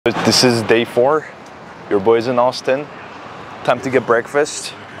This is day 4. Your boy's in Austin. Time to get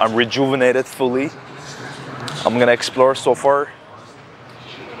breakfast. I'm rejuvenated fully. I'm gonna explore so far.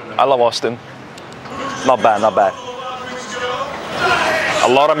 I love Austin. Not bad, not bad.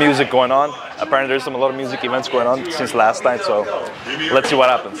 A lot of music going on. Apparently there's a lot of music events going on since last night, so let's see what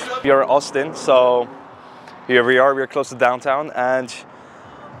happens. We are in Austin, so here we are. We're close to downtown, and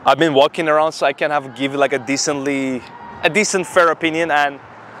I've been walking around so I can give like a decent fair opinion, and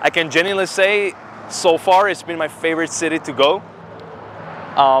I can genuinely say so far it's been my favorite city to go.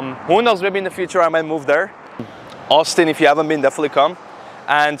 Who knows, maybe in the future I might move there. Austin, if you haven't been, definitely come.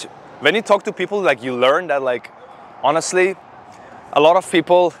 And when you talk to people, like, you learn that, like, honestly, a lot of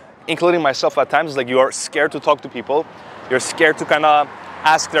people, including myself at times, like, you are scared to talk to people. You're scared to kind of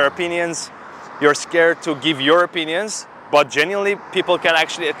ask their opinions. You're scared to give your opinions, but genuinely people can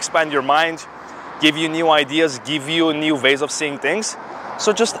actually expand your mind, give you new ideas, give you new ways of seeing things.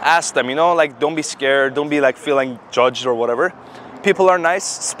 So just ask them, you know, like, don't be scared, don't be like feeling judged or whatever. People are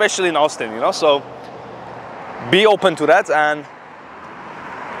nice, especially in Austin, you know, so be open to that. And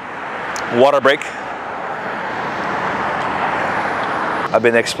water break. I've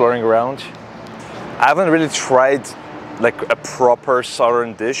been exploring around. I haven't really tried like a proper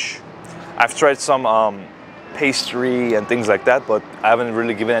southern dish. I've tried some pastry and things like that, but I haven't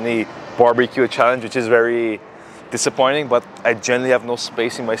really given any barbecue a challenge, which is very disappointing, but I generally have no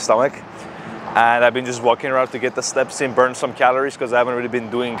space in my stomach. And I've been just walking around to get the steps in, burn some calories, because I haven't really been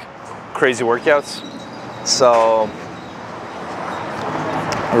doing crazy workouts. So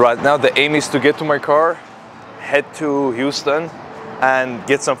right now the aim is to get to my car, head to Houston, and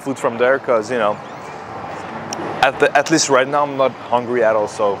get some food from there, because, you know, at least right now I'm not hungry at all.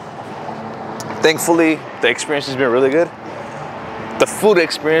 So thankfully the experience has been really good. The food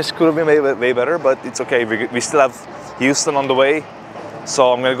experience could have been way better, but it's okay. We still have Houston on the way,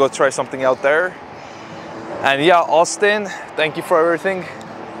 so I'm gonna go try something out there. And yeah, Austin, thank you for everything.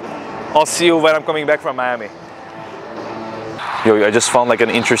 I'll see you when I'm coming back from Miami. Yo, I just found like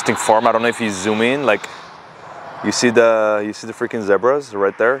an interesting farm. I don't know if you zoom in, like, you see the freaking zebras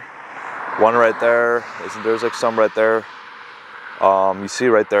right there. One right there. There's like some right there. You see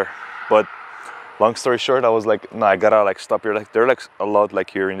right there. But long story short, I was like, no, I gotta like stop here. Like, there are like a lot like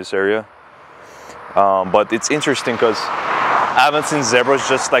here in this area. But it's interesting because I haven't seen zebras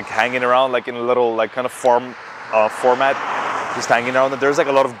just like hanging around like in a little like kind of farm format, just hanging around. And there's like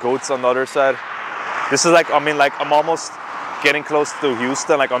a lot of goats on the other side. This is like, I mean, like, I'm almost getting close to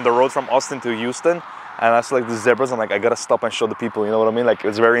Houston, like on the road from Austin to Houston. And I saw like the zebras. I'm like, I gotta stop and show the people. You know what I mean? Like,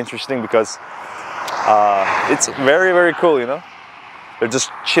 it's very interesting because it's very, very cool. You know. They're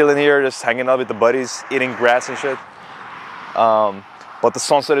just chilling here, just hanging out with the buddies, eating grass and shit. But the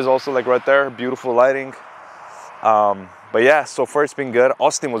sunset is also like right there, beautiful lighting. But yeah, so far it's been good.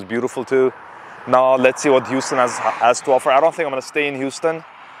 Austin was beautiful too. Now let's see what Houston has to offer. I don't think I'm gonna stay in Houston,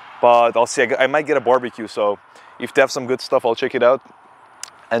 but I'll see. I might get a barbecue, so if they have some good stuff, I'll check it out.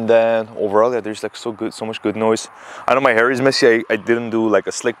 And then overall, yeah, there's like so much good noise. I know my hair is messy. I didn't do like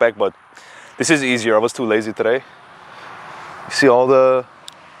a slick back, but this is easier. I was too lazy today. You see all the,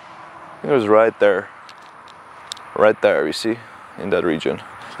 it was right there, you see, in that region.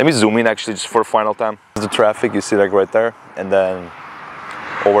 Let me zoom in actually just for a final time. The traffic, you see like right there, and then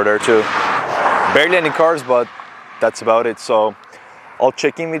over there too. Barely any cars, but that's about it. So I'll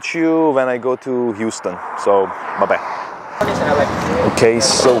check in with you when I go to Houston. So bye-bye. Okay,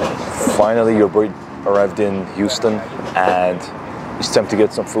 so finally your boy arrived in Houston, and it's time to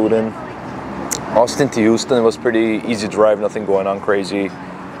get some food in. Austin to Houston was pretty easy drive, nothing going on crazy.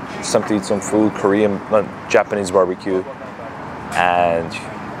 Just time to eat some food, Japanese barbecue, and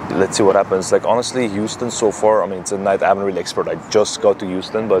let's see what happens. Like, honestly, Houston so far, I mean, it's a night I haven't really explored. I just got to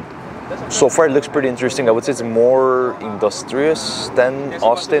Houston, but so far it looks pretty interesting. I would say it's more industrious than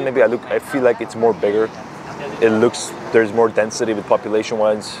Austin. Maybe I feel like it's more bigger. It looks, there's more density with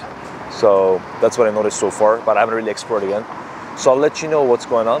population-wise. So that's what I noticed so far, but I haven't really explored again. So I'll let you know what's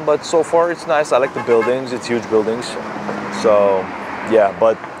going on, but so far it's nice. I like the buildings, it's huge buildings. So yeah,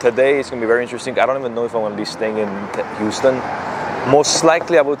 but today it's gonna be very interesting. I don't even know if I'm gonna be staying in Houston. Most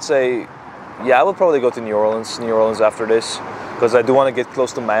likely I would say, yeah, I will probably go to New Orleans after this, because I do want to get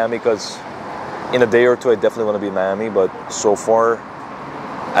close to Miami, because in a day or two I definitely want to be in Miami, but so far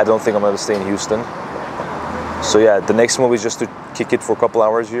I don't think I'm gonna stay in Houston. So yeah, the next move is just to kick it for a couple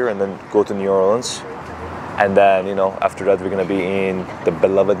hours here and then go to New Orleans. And then, you know, after that, we're going to be in the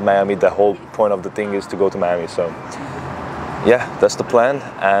beloved Miami. The whole point of the thing is to go to Miami. So, yeah, that's the plan.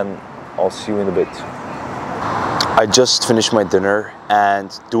 And I'll see you in a bit. I just finished my dinner.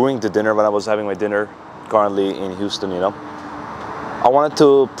 And during the dinner, when I was having my dinner, currently in Houston, you know, I wanted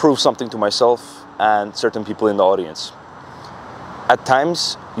to prove something to myself and certain people in the audience. At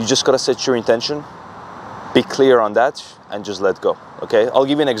times, you just gotta set your intention, be clear on that, and just let go, okay? I'll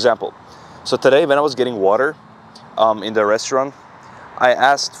give you an example. So today, when I was getting water in the restaurant, I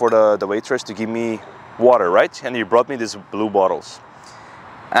asked for the waitress to give me water, right? And he brought me these blue bottles.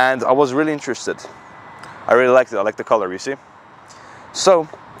 And I was really interested. I really liked it. I like the color, you see? So,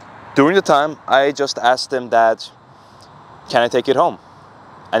 during the time, I just asked him that, can I take it home?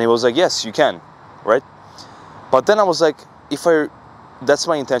 And he was like, yes, you can, right? But then I was like, that's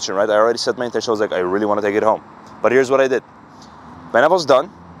my intention, right? I already set my intention. I was like, I really want to take it home. But here's what I did. When I was done,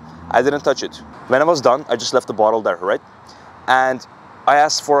 I didn't touch it. When I was done, I just left the bottle there, right? And I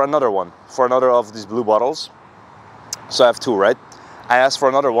asked for another one, for another of these blue bottles. So I have two, right? I asked for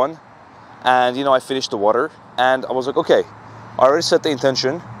another one, and I finished the water, and I was like, okay, I already set the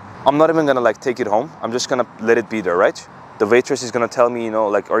intention. I'm not even gonna take it home. I'm just gonna let it be there, right? The waitress is gonna tell me,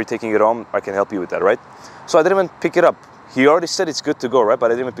 are you taking it home? I can help you with that, right? So I didn't even pick it up. He already said it's good to go, right?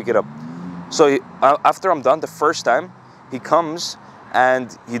 But I didn't even pick it up. So after I'm done, the first time, he comes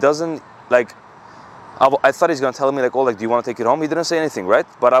and he doesn't I thought he's gonna tell me do you want to take it home? He didn't say anything, right?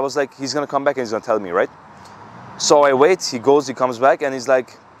 But I was like, he's gonna come back and he's gonna tell me, right? So I wait. He comes back, and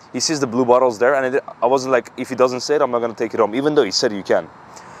he sees the blue bottles there, and I wasn't like, if he doesn't say it, I'm not gonna take it home, even though he said you can.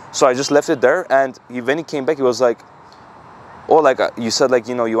 So I just left it there, and when he came back, he was like, oh, you said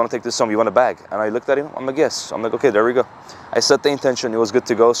you want to take this home, you want a bag? And I looked at him, I'm like, yes. I'm like, okay, there we go. I set the intention, it was good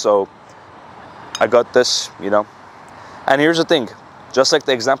to go, so I got this, And here's the thing, just like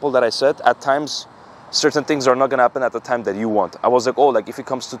the example that I said, at times, certain things are not gonna happen at the time that you want. I was like, oh, if he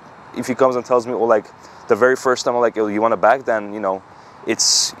comes and tells me, the very first time, I'm like, oh, you want a bag? Then,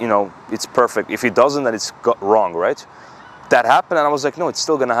 it's perfect. If he doesn't, then it's wrong, right? That happened, and I was like, no, it's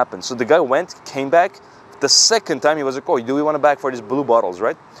still gonna happen. So the guy came back. The second time, he was like, oh, do we want a bag for these blue bottles,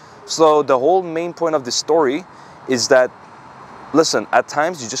 right? So the whole main point of the story is that, listen, at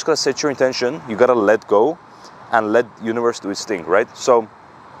times, you just gotta set your intention, you gotta let go, and let the universe do its thing, right? So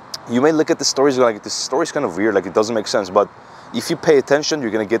you may look at the stories like, this story's kind of weird, it doesn't make sense, but if you pay attention, you're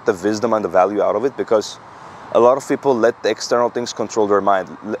gonna get the wisdom and the value out of it, because a lot of people let the external things control their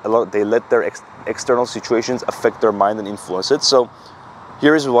mind. They let their external situations affect their mind and influence it. So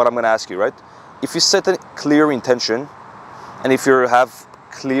here is what I'm gonna ask you, right? If you set a clear intention, and if you have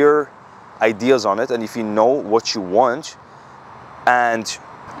clear ideas on it, and if you know what you want, and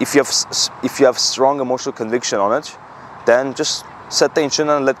if you have strong emotional conviction on it, then just set the intention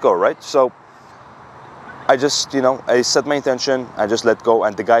and let go, right? So I just, I set my intention, I just let go,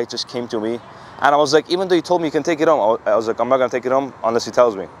 and the guy just came to me, and I was like, even though he told me you can take it home, I was like, I'm not gonna take it home unless he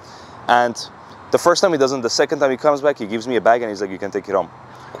tells me. And the first time he doesn't, the second time he comes back, he gives me a bag and he's like, you can take it home.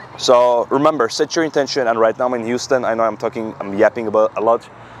 So remember, set your intention. And right now I'm in Houston. I know I'm yapping about a lot,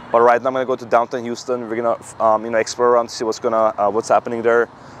 but right now I'm gonna go to downtown Houston. We're gonna, explore around, see what's happening there.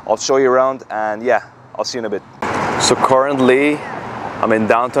 I'll show you around, and yeah, I'll see you in a bit. So currently, I'm in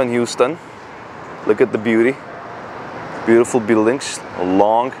downtown Houston. Look at the beauty. Beautiful buildings,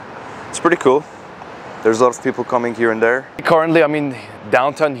 long. It's pretty cool. There's a lot of people coming here and there. Currently, I'm in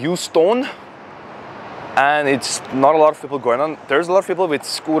downtown Houston, and it's not a lot of people going on. There's a lot of people with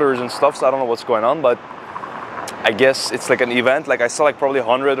scooters and stuff, so I don't know what's going on, but I guess it's like an event. I saw probably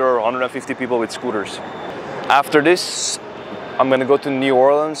 100 or 150 people with scooters. After this, I'm gonna go to New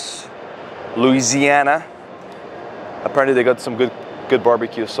Orleans, Louisiana. Apparently they got some good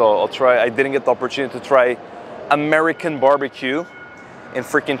barbecue, so I'll try. I didn't get the opportunity to try American barbecue in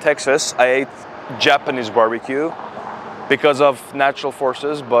freaking Texas. I ate Japanese barbecue because of natural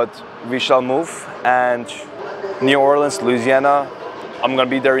forces, but we shall move. And New Orleans, Louisiana, I'm gonna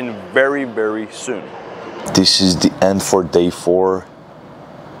be there in very, very soon. This is the end for day 4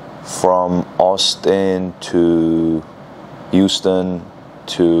 from Austin to Houston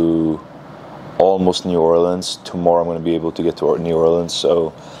to almost New Orleans. Tomorrow I'm going to be able to get to New Orleans,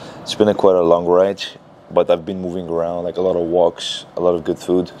 so it's been quite a long ride, but I've been moving around, a lot of walks, a lot of good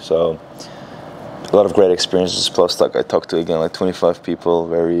food, so a lot of great experiences. Plus, I talked to again 25 people,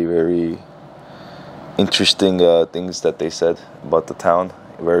 very, very interesting things that they said about the town.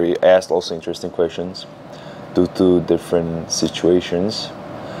 I asked also interesting questions due to different situations,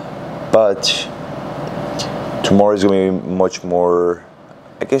 but tomorrow is going to be much more,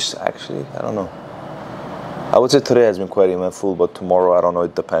 I guess, actually, I don't know. I would say today has been quite eventful, but tomorrow, I don't know,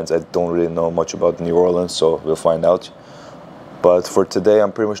 it depends. I don't really know much about New Orleans, so we'll find out. But for today,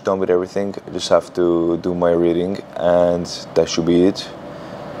 I'm pretty much done with everything. I just have to do my reading, and that should be it.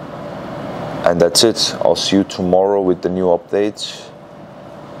 And that's it. I'll see you tomorrow with the new updates.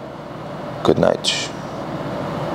 Good night.